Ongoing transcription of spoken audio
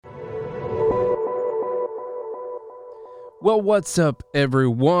Well, what's up,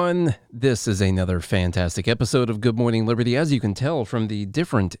 everyone? This is another fantastic episode of Good Morning Liberty. As you can tell from the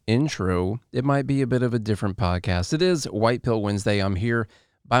different intro, it might be a bit of a different podcast. It is White Pill Wednesday. I'm here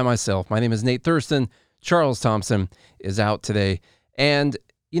by myself. My name is Nate Thurston. Charles Thompson is out today. And,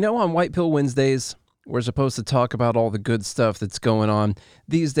 on White Pill Wednesdays, we're supposed to talk about all the good stuff that's going on.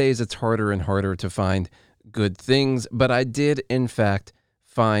 These days, it's harder and harder to find good things, but I did, in fact,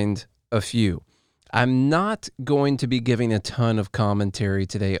 find a few. I'm not going to be giving a ton of commentary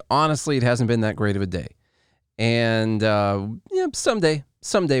today. Honestly, it hasn't been that great of a day. And someday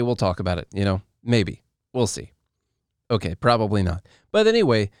we'll talk about it, maybe. We'll see. Okay, probably not. But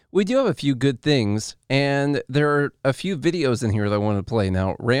anyway, we do have a few good things, and there are a few videos in here that I want to play.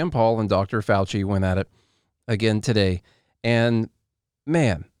 Now, Rand Paul and Dr. Fauci went at it again today, and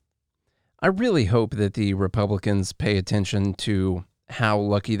man, I really hope that the Republicans pay attention to how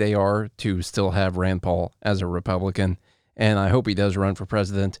lucky they are to still have Rand Paul as a Republican. And I hope he does run for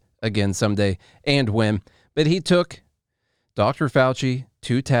president again someday and win. But he took Dr. Fauci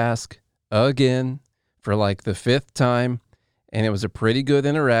to task again for like the fifth time. And it was a pretty good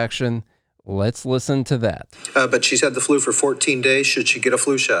interaction. Let's listen to that. But she's had the flu for 14 days. Should she get a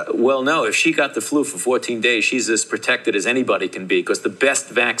flu shot? Well, no. If she got the flu for 14 days, she's as protected as anybody can be, because the best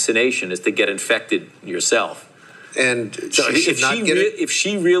vaccination is to get infected yourself. And so if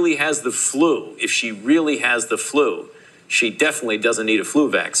she really has the flu, she definitely doesn't need a flu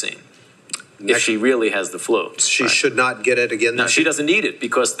vaccine. If she really has the flu, she should not get it again. No, she doesn't need it,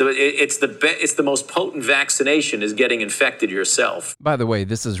 because it's the most potent vaccination is getting infected yourself. By the way,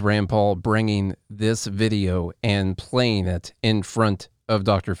 this is Rand Paul bringing this video and playing it in front of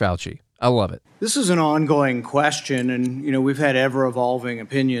Dr. Fauci. I love it. This is an ongoing question, and we've had ever-evolving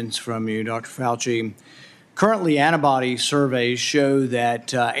opinions from you, Dr. Fauci. Currently, antibody surveys show that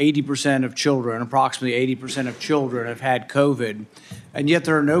 80% of children, approximately 80% of children, have had COVID, and yet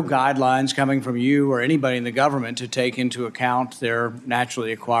there are no guidelines coming from you or anybody in the government to take into account their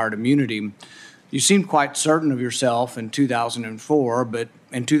naturally acquired immunity. You seemed quite certain of yourself in 2004, but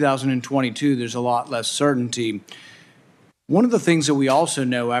in 2022, there's a lot less certainty. One of the things that we also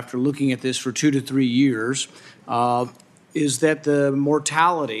know after looking at this for 2 to 3 years is that the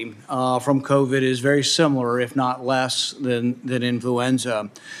mortality from COVID is very similar, if not less, than influenza.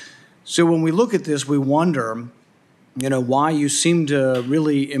 So when we look at this, we wonder, why you seem to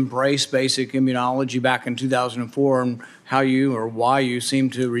really embrace basic immunology back in 2004 and why you seem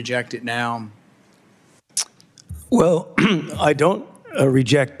to reject it now. Well, I don't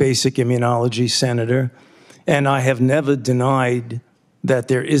reject basic immunology, Senator, and I have never denied that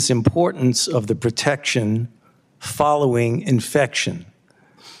there is importance of the protection following infection.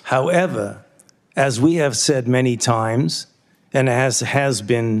 However, as we have said many times, and as has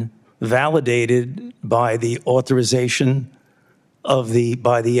been validated by the authorization by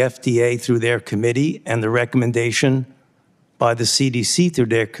the FDA through their committee and the recommendation by the CDC through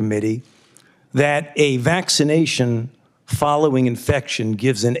their committee, that a vaccination following infection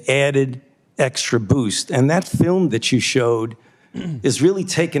gives an added extra boost. And that film that you showed is really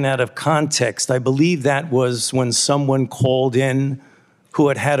taken out of context. I believe that was when someone called in who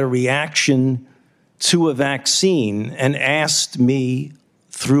had had a reaction to a vaccine and asked me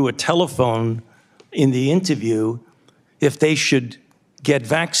through a telephone in the interview if they should get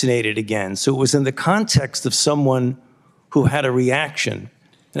vaccinated again. So it was in the context of someone who had a reaction.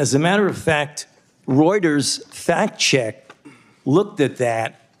 And as a matter of fact, Reuters fact check looked at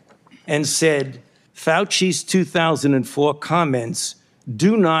that and said, Fauci's 2004 comments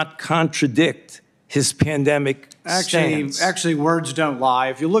do not contradict his pandemic stance. Actually, words don't lie.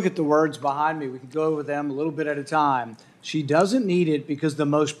 If you look at the words behind me, we can go over them a little bit at a time. She doesn't need it because the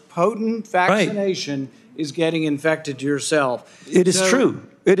most potent vaccination is getting infected yourself. It is true.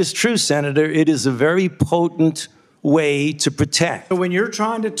 It is true, Senator. It is a very potent way to protect. So when you're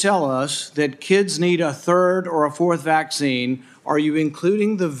trying to tell us that kids need a third or a fourth vaccine, are you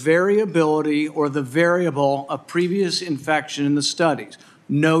including the variability or the variable of previous infection in the studies?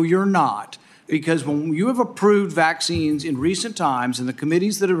 No, you're not. Because when you have approved vaccines in recent times, and the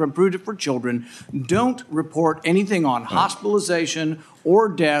committees that have approved it for children don't report anything on hospitalization or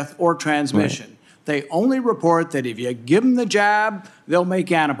death or transmission. Right. They only report that if you give them the jab, they'll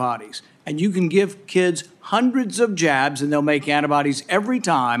make antibodies. And you can give kids hundreds of jabs and they'll make antibodies every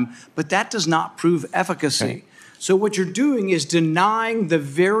time, but that does not prove efficacy. Okay. So what you're doing is denying the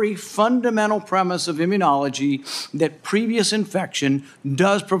very fundamental premise of immunology that previous infection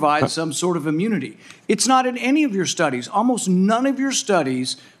does provide some sort of immunity. It's not in any of your studies. Almost none of your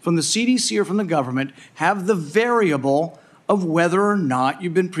studies from the CDC or from the government have the variable of whether or not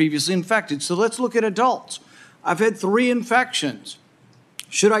you've been previously infected. So let's look at adults. I've had 3 infections.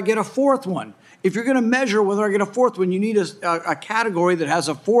 Should I get a 4th one? If you're going to measure whether I get a 4th one, you need a category that has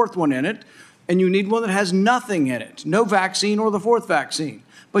a 4th one in it, and you need one that has nothing in it, no vaccine or the 4th vaccine.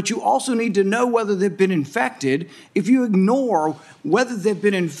 But you also need to know whether they've been infected. If you ignore whether they've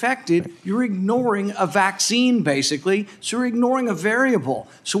been infected, you're ignoring a vaccine, basically. So you're ignoring a variable.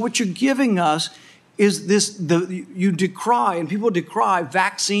 So what you're giving us is you decry, and people decry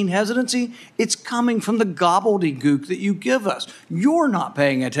vaccine hesitancy. It's coming from the gobbledygook that you give us. You're not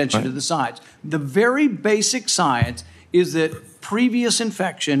paying attention to the science. The very basic science is that previous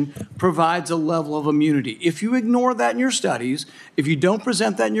infection provides a level of immunity. If you ignore that in your studies, if you don't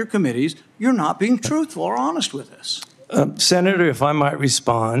present that in your committees, you're not being truthful or honest with us. Senator, if I might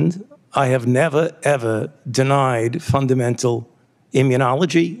respond, I have never, ever denied fundamental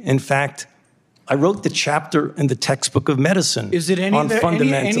immunology. In fact, I wrote the chapter in the textbook of medicine Is it any on of the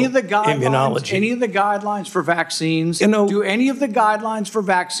fundamental guidelines? immunology. Any of the guidelines for vaccines? Do any of the guidelines for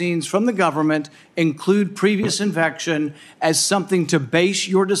vaccines from the government include previous infection as something to base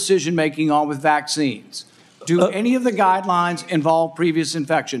your decision making on with vaccines? Do any of the guidelines involve previous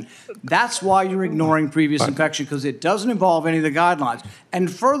infection? That's why you're ignoring previous infection, because it doesn't involve any of the guidelines. And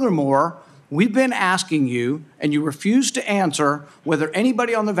furthermore, we've been asking you, and you refuse to answer, whether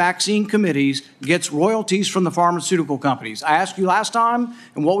anybody on the vaccine committees gets royalties from the pharmaceutical companies. I asked you last time,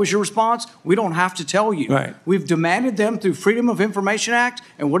 and what was your response? We don't have to tell you. Right. We've demanded them through Freedom of Information Act,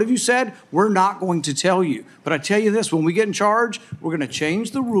 and what have you said? We're not going to tell you. But I tell you this, when we get in charge, we're going to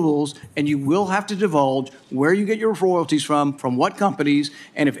change the rules, and you will have to divulge where you get your royalties from what companies,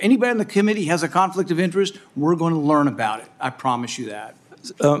 and if anybody in the committee has a conflict of interest, we're going to learn about it. I promise you that.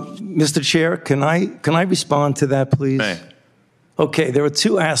 Mr. Chair, can I respond to that, please? May. Okay, there are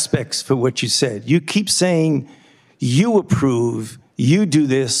 2 aspects for what you said. You keep saying you approve, you do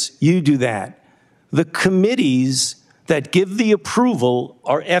this, you do that. The committees that give the approval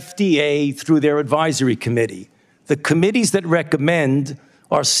are FDA through their advisory committee. The committees that recommend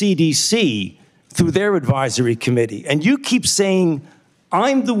are CDC through their advisory committee. And you keep saying,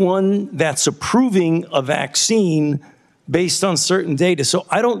 I'm the one that's approving a vaccine based on certain data. So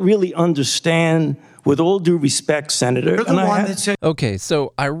I don't really understand, with all due respect, Senator. You're the one that said. Okay,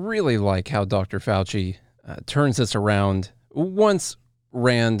 so I really like how Dr. Fauci turns this around. Once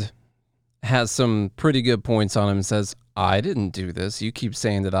Rand has some pretty good points on him and says, I didn't do this. You keep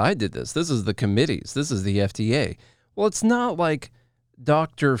saying that I did this. This is the committees. This is the FDA. Well, it's not like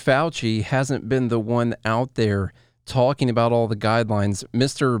Dr. Fauci hasn't been the one out there talking about all the guidelines.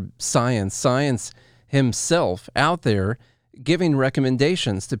 Mr. Science himself out there giving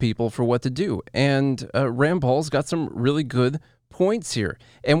recommendations to people for what to do. And Rand Paul's got some really good points here.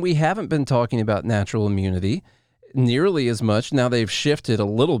 And we haven't been talking about natural immunity nearly as much. Now they've shifted a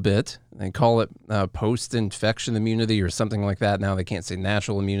little bit. They call it post-infection immunity or something like that. Now they can't say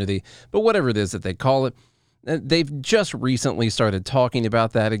natural immunity, but whatever it is that they call it. They've just recently started talking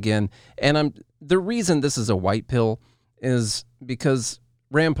about that again. And the reason this is a white pill is because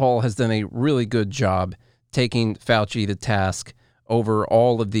Rand Paul has done a really good job taking Fauci to task over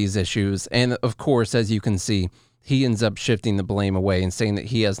all of these issues. And of course, as you can see, he ends up shifting the blame away and saying that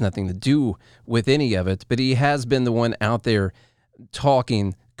he has nothing to do with any of it. But he has been the one out there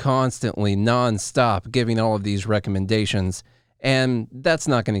talking constantly, nonstop, giving all of these recommendations. And that's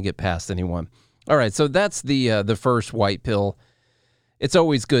not going to get past anyone. All right, so that's the first white pill. It's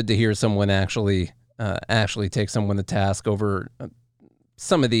always good to hear someone actually take someone to task over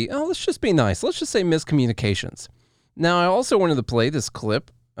some of the, let's just be nice, let's just say miscommunications. Now, I also wanted to play this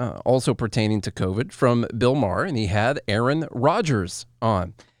clip, also pertaining to COVID, from Bill Maher, and he had Aaron Rodgers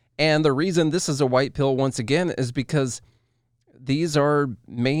on. And the reason this is a white pill, once again, is because these are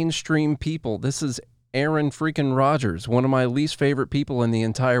mainstream people. This is Aaron freaking Rodgers, one of my least favorite people in the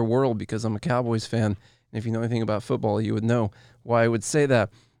entire world, because I'm a Cowboys fan. And if you know anything about football, you would know why I would say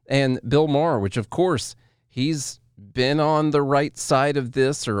that. And Bill Maher, which, of course, he's been on the right side of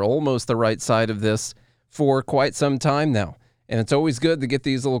this, or almost the right side of this, for quite some time now. And it's always good to get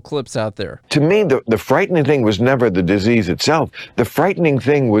these little clips out there. To me, the frightening thing was never the disease itself. The frightening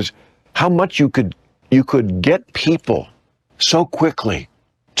thing was how much you could get people so quickly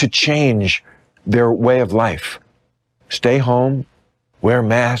to change their way of life. Stay home, wear a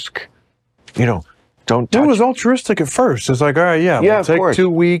mask, don't touch. It was altruistic at first. It's like, all right, we'll take 2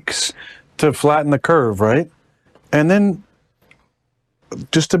 weeks to flatten the curve, right? And then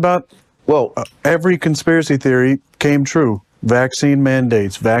just about every conspiracy theory came true. Vaccine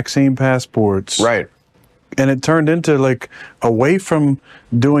mandates, vaccine passports. Right. And it turned into, like, away from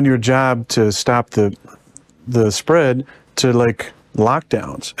doing your job to stop the spread to, like,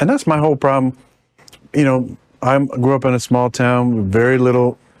 lockdowns. And that's my whole problem. I grew up in a small town, very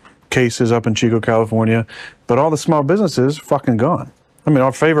little cases up in Chico, California, but all the small businesses fucking gone. I mean,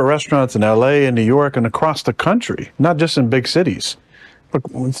 our favorite restaurants in LA and New York and across the country, not just in big cities. Look,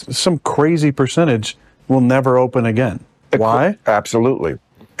 some crazy percentage will never open again. Why? Absolutely.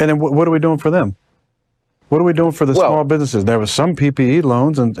 And then what are we doing for them? What are we doing for the small businesses? There was some PPE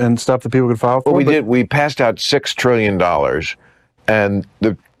loans and stuff that people could file for. We passed out $6 trillion. And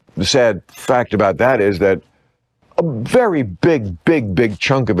the sad fact about that is that a very big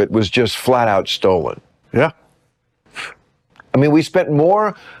chunk of it was just flat out stolen. Yeah. I mean, we spent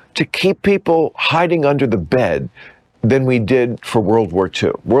more to keep people hiding under the bed than we did for World War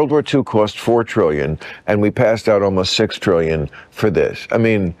II. World War II cost $4 trillion, and we passed out almost $6 trillion for this. I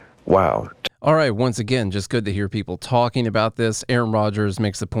mean, wow. All right, once again, just good to hear people talking about this. Aaron Rodgers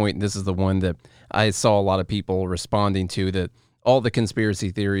makes the point, and this is the one that I saw a lot of people responding to, that all the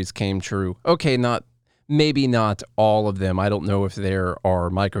conspiracy theories came true. Okay, maybe not all of them. I don't know if there are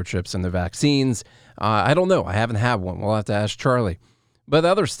microchips in the vaccines. I don't know. I haven't had one. We'll have to ask Charlie. But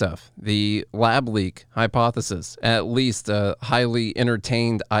other stuff, the lab leak hypothesis, at least a highly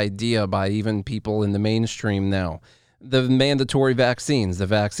entertained idea by even people in the mainstream now. The mandatory vaccines, the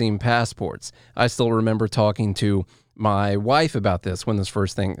vaccine passports. I still remember talking to my wife about this when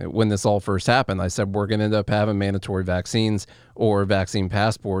this all first happened. I said, we're going to end up having mandatory vaccines or vaccine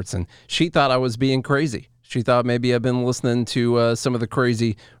passports. And she thought I was being crazy. She thought maybe I've been listening to some of the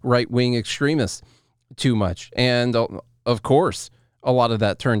crazy right-wing extremists too much. And of course, a lot of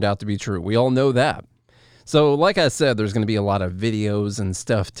that turned out to be true. We all know that. So like I said, there's going to be a lot of videos and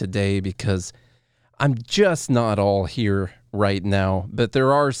stuff today because I'm just not all here right now, but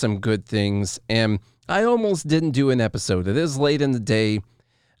there are some good things, and I almost didn't do an episode. It is late in the day.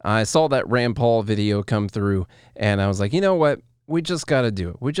 I saw that Rand Paul video come through, and I was like, you know what? We just got to do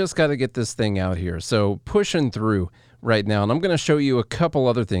it. We just got to get this thing out here. So pushing through right now, and I'm going to show you a couple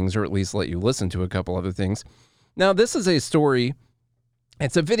other things, or at least let you listen to a couple other things. Now, this is a story.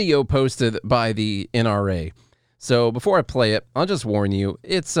 It's a video posted by the NRA. So before I play it, I'll just warn you,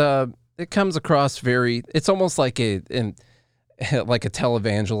 it comes across it's almost like a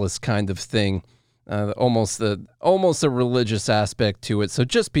televangelist kind of thing, almost a religious aspect to it. So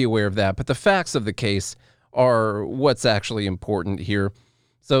just be aware of that. But the facts of the case are what's actually important here.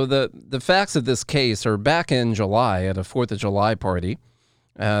 So the facts of this case are back in July at a 4th of July party.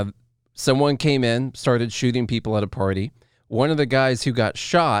 Someone came in, started shooting people at a party. One of the guys who got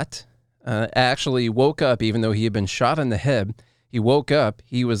shot actually woke up, even though he had been shot in the head. He woke up,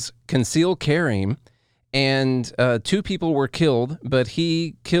 he was concealed carrying, and 2 people were killed, but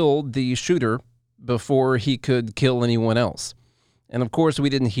he killed the shooter before he could kill anyone else. And of course, we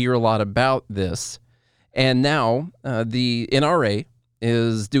didn't hear a lot about this. And now the NRA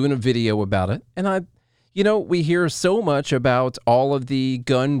is doing a video about it. And we hear so much about all of the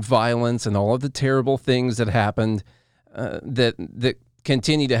gun violence and all of the terrible things that happened that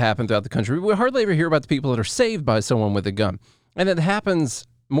continue to happen throughout the country. We hardly ever hear about the people that are saved by someone with a gun. And it happens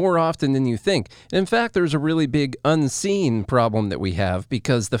more often than you think. In fact, there's a really big unseen problem that we have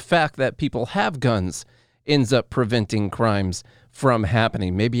because the fact that people have guns ends up preventing crimes from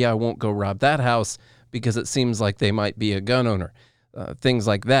happening. Maybe I won't go rob that house because it seems like they might be a gun owner, things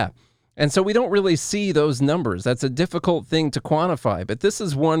like that. And so we don't really see those numbers. That's a difficult thing to quantify. But this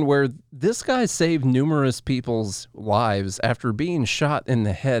is one where this guy saved numerous people's lives after being shot in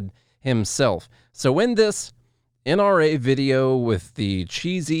the head himself. So in this NRA video with the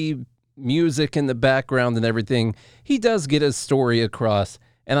cheesy music in the background and everything, he does get his story across,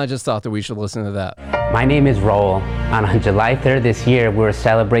 and I just thought that we should listen to that. My name is Raul, and on July 3rd this year, we were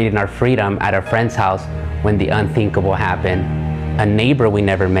celebrating our freedom at our friend's house when the unthinkable happened. A neighbor we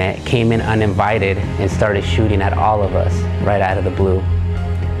never met came in uninvited and started shooting at all of us right out of the blue.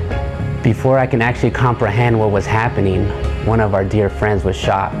 Before I can actually comprehend what was happening, one of our dear friends was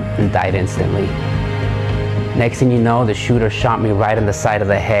shot and died instantly. Next thing you know, the shooter shot me right in the side of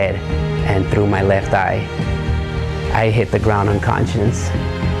the head and through my left eye. I hit the ground unconscious.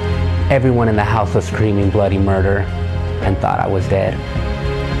 Everyone in the house was screaming bloody murder and thought I was dead,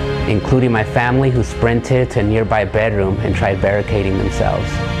 including my family, who sprinted to a nearby bedroom and tried barricading themselves.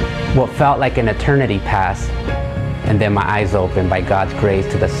 What felt like an eternity passed, and then my eyes opened by God's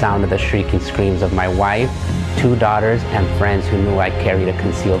grace to the sound of the shrieking screams of my wife, 2 daughters, and friends who knew I carried a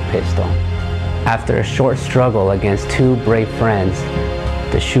concealed pistol. After a short struggle against 2 brave friends,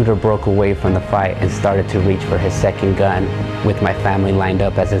 the shooter broke away from the fight and started to reach for his second gun, with my family lined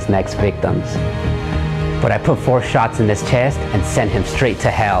up as his next victims. But I put 4 shots in his chest and sent him straight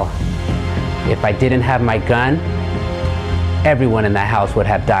to hell. If I didn't have my gun, everyone in that house would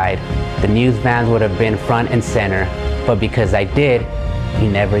have died. the news vans would have been front and center, but because I did, you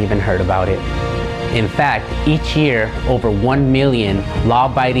never even heard about it. In fact, each year, over 1 million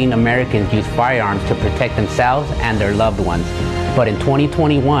law-abiding Americans use firearms to protect themselves and their loved ones. But in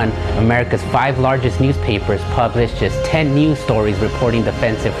 2021, America's 5 largest newspapers published just 10 news stories reporting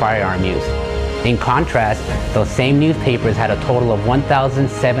defensive firearm use. In contrast, those same newspapers had a total of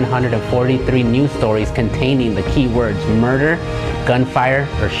 1,743 news stories containing the keywords murder, gunfire,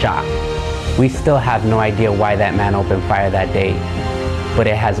 or shot. We still have no idea why that man opened fire that day, but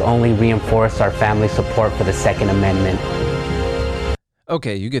it has only reinforced our family's support for the Second Amendment.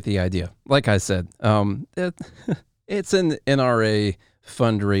 Okay, you get the idea. Like I said, it's an NRA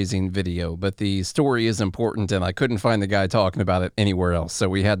fundraising video, but the story is important, and I couldn't find the guy talking about it anywhere else, so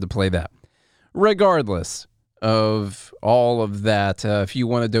we had to play that. Regardless of all of that, if you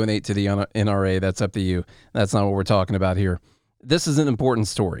want to donate to the NRA, that's up to you. That's not what we're talking about here. This is an important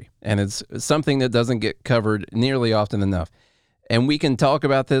story, and it's something that doesn't get covered nearly often enough. And we can talk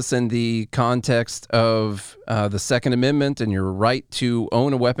about this in the context of the Second Amendment and your right to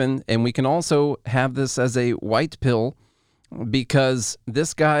own a weapon. And we can also have this as a white pill because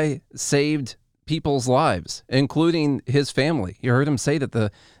this guy saved people's lives, including his family. You heard him say that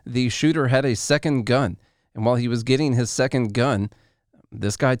the shooter had a second gun. And while he was getting his second gun,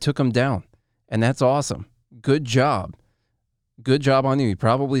 this guy took him down. And that's awesome. Good job. Good job on you. He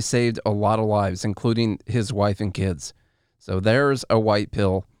probably saved a lot of lives, including his wife and kids. So there's a white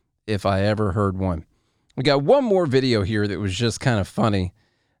pill if I ever heard one. We got one more video here that was just kind of funny.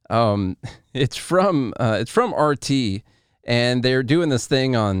 It's from RT, and they're doing this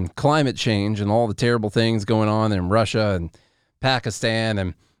thing on climate change and all the terrible things going on in Russia and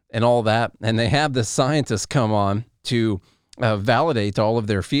Pakistan and all that. And they have this scientist come on to validate all of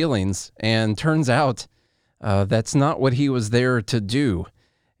their feelings. And turns out that's not what he was there to do.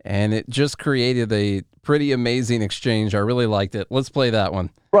 And it just created a pretty amazing exchange. I really liked it. Let's play that one.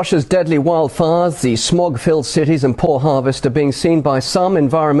 Russia's deadly wildfires, the smog-filled cities and poor harvest are being seen by some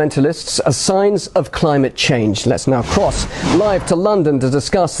environmentalists as signs of climate change. Let's now cross live to London to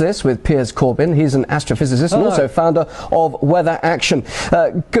discuss this with Piers Corbyn. He's an astrophysicist and also founder of Weather Action.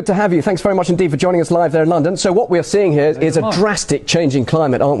 Good to have you. Thanks very much indeed for joining us live there in London. So what we're seeing here is a drastic change in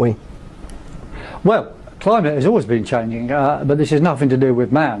climate, aren't we? Well, climate has always been changing, but this has nothing to do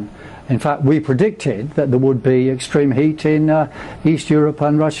with man. In fact, we predicted that there would be extreme heat in East Europe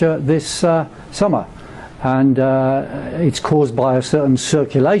and Russia this summer. And it's caused by a certain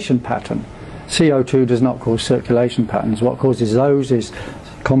circulation pattern. CO2 does not cause circulation patterns. What causes those is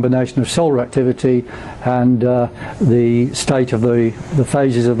a combination of solar activity and the state of the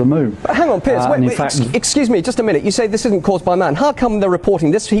phases of the moon. But hang on, Piers, excuse me, just a minute. You say this isn't caused by man. How come they're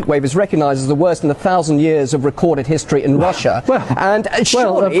reporting this heat wave is recognised as the worst in 1,000 years of recorded history in Russia? And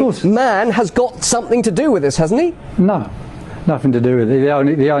surely of course, man has got something to do with this, hasn't he? No. Nothing to do with it.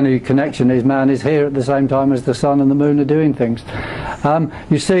 The only connection is man is here at the same time as the sun and the moon are doing things.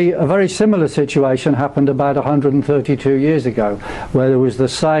 You see, a very similar situation happened about 132 years ago, where there was the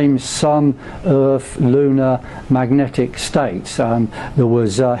same sun, earth, lunar, magnetic states. There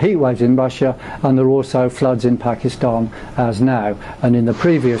was heat waves in Russia, and there were also floods in Pakistan as now. And in the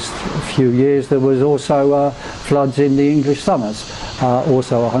previous few years, there was also floods in the English summers,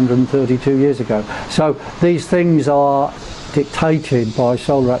 also 132 years ago. So these things are dictated by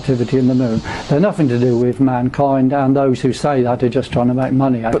solar activity in the moon. They're nothing to do with mankind, and those who say that are just trying to make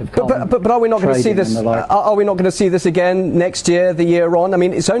money out of carbon. But are we not going to see this? Are we not going to see this again next year, the year on? I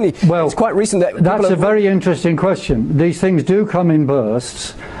mean, it's quite recent that that's a very interesting question. These things do come in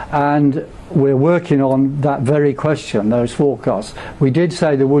bursts, and we're working on that very question, those forecasts. We did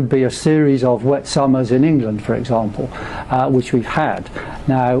say there would be a series of wet summers in England, for example, which we've had.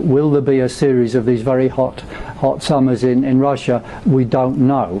 Now, will there be a series of these very hot summers in Russia? We don't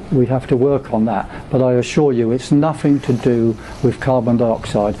know. We have to work on that. But I assure you, it's nothing to do with carbon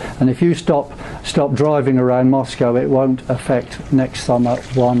dioxide. And if you stop driving around Moscow, it won't affect next summer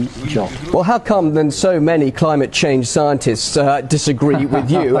one jot. Well, how come then so many climate change scientists disagree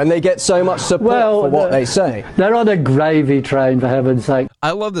with you and they get so much support for what they say? They're on a gravy train, for heaven's sake.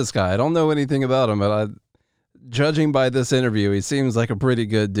 I love this guy. I don't know anything about him, but judging by this interview, he seems like a pretty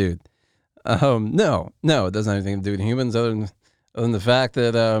good dude. No, it doesn't have anything to do with humans other than the fact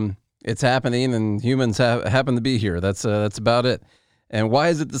that it's happening and humans happen to be here. That's about it. And why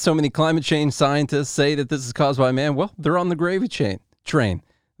is it that so many climate change scientists say that this is caused by man? Well, they're on the gravy train.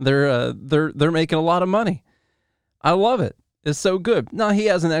 They're making a lot of money. I love it. It's so good. Now, he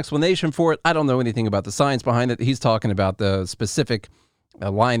has an explanation for it. I don't know anything about the science behind it. He's talking about the specific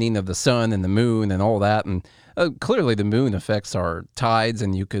aligning of the sun and the moon and all that. And clearly the moon affects our tides,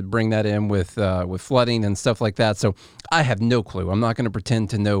 and you could bring that in with flooding and stuff like that. So I have no clue. I'm not going to pretend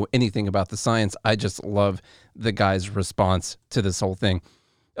to know anything about the science. I just love the guy's response to this whole thing.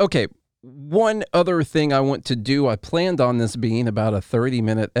 Okay, one other thing I want to do, I planned on this being about a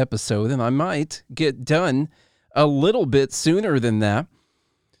 30-minute episode, and I might get done a little bit sooner than that.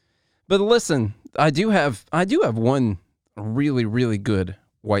 But listen, I do have one really, really good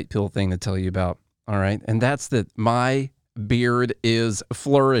white pill thing to tell you about, all right? And that's that my beard is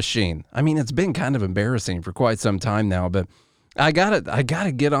flourishing. I mean, it's been kind of embarrassing for quite some time now, but I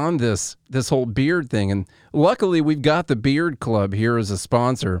gotta get on this whole beard thing. And luckily, we've got the Beard Club here as a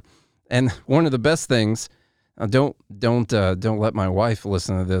sponsor. And one of the best things, don't let my wife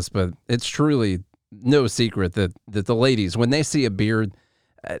listen to this, but it's truly no secret that the ladies, when they see a beard,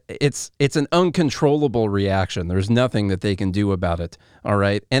 it's an uncontrollable reaction. There's nothing that they can do about it. All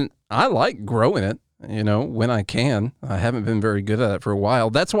right. And I like growing it, when I can. I haven't been very good at it for a while.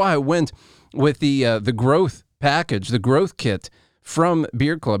 That's why I went with the growth package, the growth kit from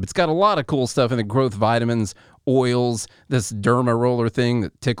Beard Club. It's got a lot of cool stuff in it: growth vitamins, oils, this derma roller thing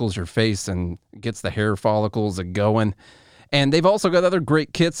that tickles your face and gets the hair follicles going. And they've also got other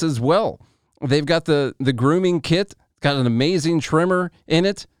great kits as well. They've got the grooming kit, got an amazing trimmer in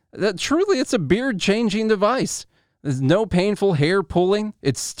it. Truly, it's a beard-changing device. There's no painful hair pulling.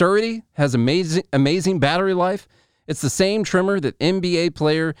 It's sturdy, has amazing battery life. It's the same trimmer that NBA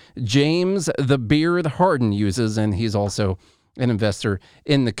player James the Beard Harden uses, and he's also an investor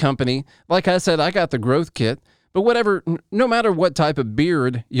in the company. Like I said, I got the growth kit, but whatever, no matter what type of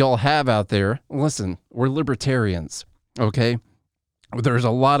beard y'all have out there, listen, we're libertarians, okay? There's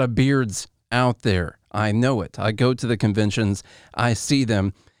a lot of beards out there. I know it. I go to the conventions, I see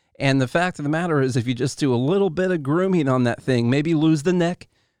them, and the fact of the matter is, if you just do a little bit of grooming on that thing, maybe lose the neck,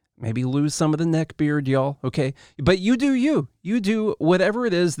 maybe lose some of the neck beard, y'all, okay? But you do you. You do whatever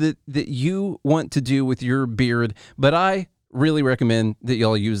it is that you want to do with your beard, but I really recommend that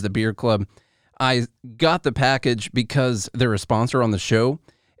y'all use the Beard Club. I got the package because they're a sponsor on the show,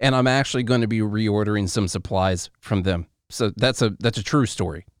 and I'm actually going to be reordering some supplies from them. So that's a true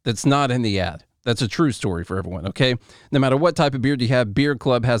story. That's not in the ad. That's a true story for everyone, okay? No matter what type of beard you have, Beard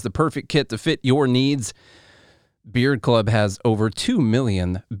Club has the perfect kit to fit your needs. Beard Club has over 2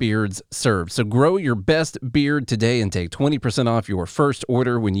 million beards served. So grow your best beard today and take 20% off your first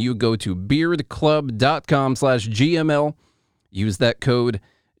order when you go to beardclub.com/GML. Use that code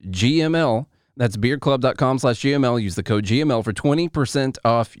GML. That's beardclub.com/GML. Use the code GML for 20%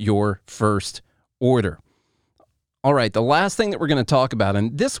 off your first order. All right, the last thing that we're going to talk about,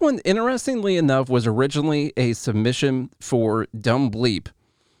 and this one, interestingly enough, was originally a submission for Dumb Bleep.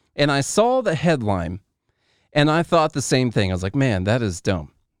 And I saw the headline, and I thought the same thing. I was like, man, that is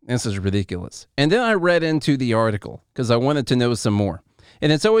dumb. This is ridiculous. And then I read into the article because I wanted to know some more.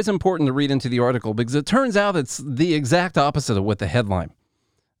 And it's always important to read into the article because it turns out it's the exact opposite of what the headline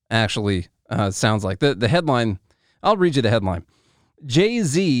actually sounds like. The headline, I'll read you the headline.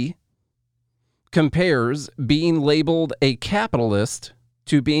 Jay-Z compares being labeled a capitalist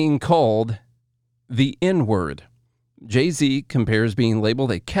to being called the N-word. Jay-Z compares being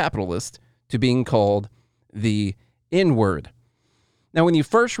labeled a capitalist to being called the N-word. Now, when you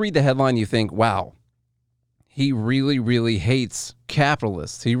first read the headline, you think, wow, he really, really hates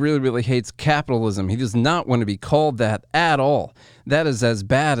capitalists. He really, really hates capitalism. He does not want to be called that at all. That is as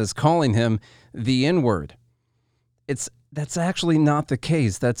bad as calling him the N-word. That's actually not the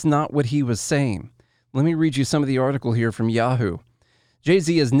case. That's not what he was saying. Let me read you some of the article here from Yahoo.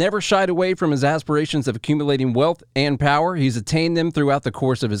 Jay-Z has never shied away from his aspirations of accumulating wealth and power. He's attained them throughout the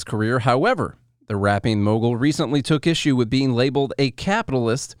course of his career. However, the rapping mogul recently took issue with being labeled a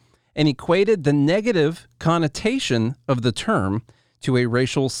capitalist and equated the negative connotation of the term to a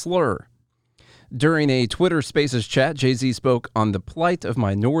racial slur. During a Twitter Spaces chat, Jay-Z spoke on the plight of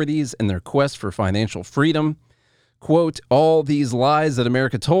minorities and their quest for financial freedom. Quote, all these lies that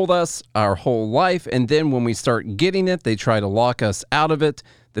America told us our whole life, and then when we start getting it, they try to lock us out of it,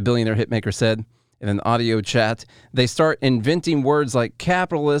 the billionaire hitmaker said in an audio chat. They start inventing words like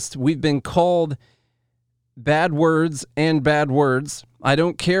capitalist. We've been called bad words and bad words. I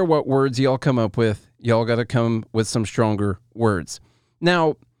don't care what words y'all come up with. Y'all got to come with some stronger words.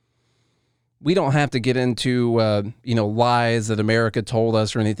 Now, we don't have to get into, lies that America told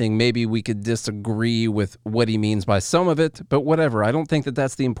us or anything. Maybe we could disagree with what he means by some of it, but whatever. I don't think that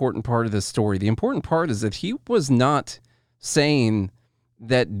that's the important part of this story. The important part is that he was not saying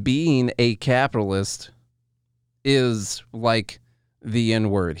that being a capitalist is like the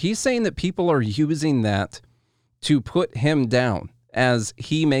N-word. He's saying that people are using that to put him down as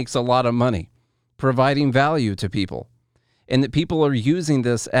he makes a lot of money providing value to people, and that people are using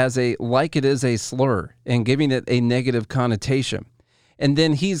this as like it is a slur and giving it a negative connotation. And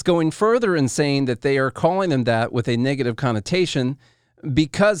then he's going further and saying that they are calling him that with a negative connotation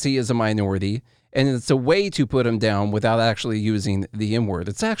because he is a minority, and it's a way to put him down without actually using the M-word.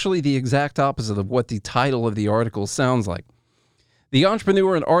 It's actually the exact opposite of what the title of the article sounds like. The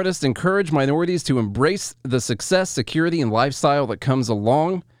entrepreneur and artist encouraged minorities to embrace the success, security, and lifestyle that comes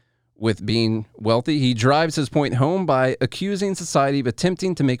along with being wealthy. He drives his point home by accusing society of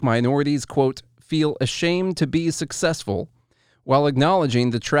attempting to make minorities, quote, feel ashamed to be successful, while acknowledging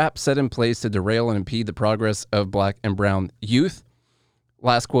the trap set in place to derail and impede the progress of Black and brown youth.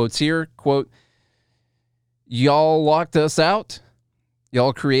 Last quotes here, quote, y'all locked us out.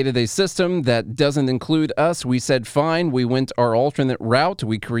 Y'all created a system that doesn't include us. We said, fine. We went our alternate route.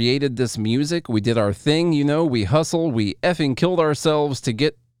 We created this music. We did our thing. You know, we hustled. We effing killed ourselves to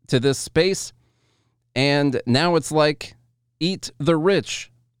get to this space. And now it's like, eat the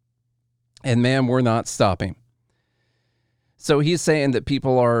rich. And man, we're not stopping. So he's saying that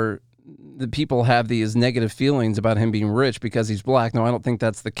people have these negative feelings about him being rich because he's Black. No, I don't think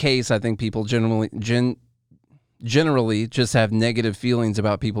that's the case. I think people generally just have negative feelings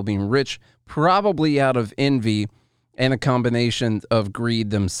about people being rich, probably out of envy and a combination of greed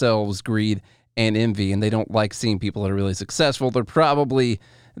themselves, greed and envy. And they don't like seeing people that are really successful. They're probably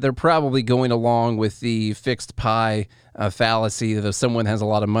going along with the fixed pie fallacy that if someone has a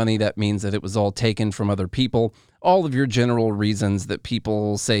lot of money, that means that it was all taken from other people. All of your general reasons that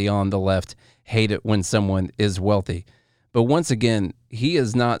people say on the left hate it when someone is wealthy. But once again, he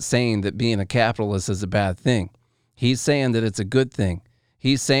is not saying that being a capitalist is a bad thing. He's saying that it's a good thing.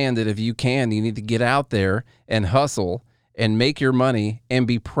 He's saying that if you can, you need to get out there and hustle and make your money and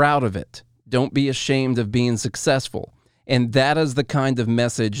be proud of it. Don't be ashamed of being successful. And that is the kind of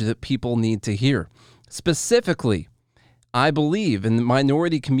message that people need to hear. Specifically, I believe in the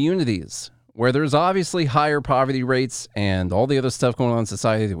minority communities where there's obviously higher poverty rates and all the other stuff going on in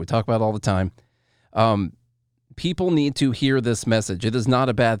society that we talk about all the time. People need to hear this message. It is not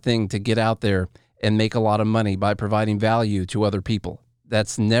a bad thing to get out there and make a lot of money by providing value to other people.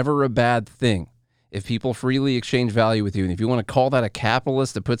 That's never a bad thing. If people freely exchange value with you, and if you want to call that a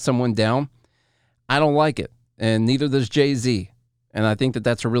capitalist to put someone down, I don't like it. And neither does Jay-Z. And I think that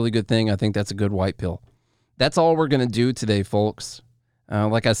that's a really good thing. I think that's a good white pill. That's all we're going to do today, folks.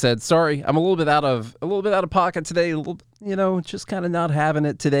 Like I said, sorry, I'm a little bit out of pocket today. Just kind of not having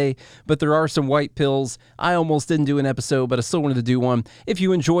it today. But there are some white pills. I almost didn't do an episode, but I still wanted to do one. If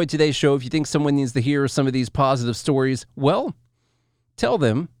you enjoyed today's show, if you think someone needs to hear some of these positive stories, well, tell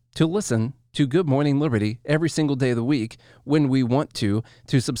them to listen to Good Morning Liberty every single day of the week when we want to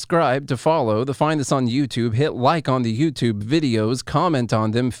subscribe, to follow, to find us on YouTube, hit like on the YouTube videos, comment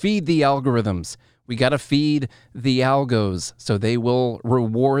on them, feed the algorithms. We got to feed the algos so they will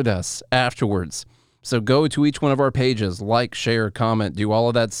reward us afterwards. So go to each one of our pages, like, share, comment, do all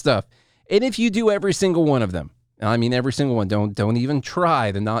of that stuff. And if you do every single one of them, I mean every single one, don't even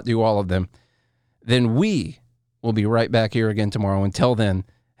try to not do all of them, then we will be right back here again tomorrow. Until then,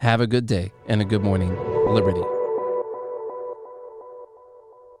 have a good day and a good morning, Liberty.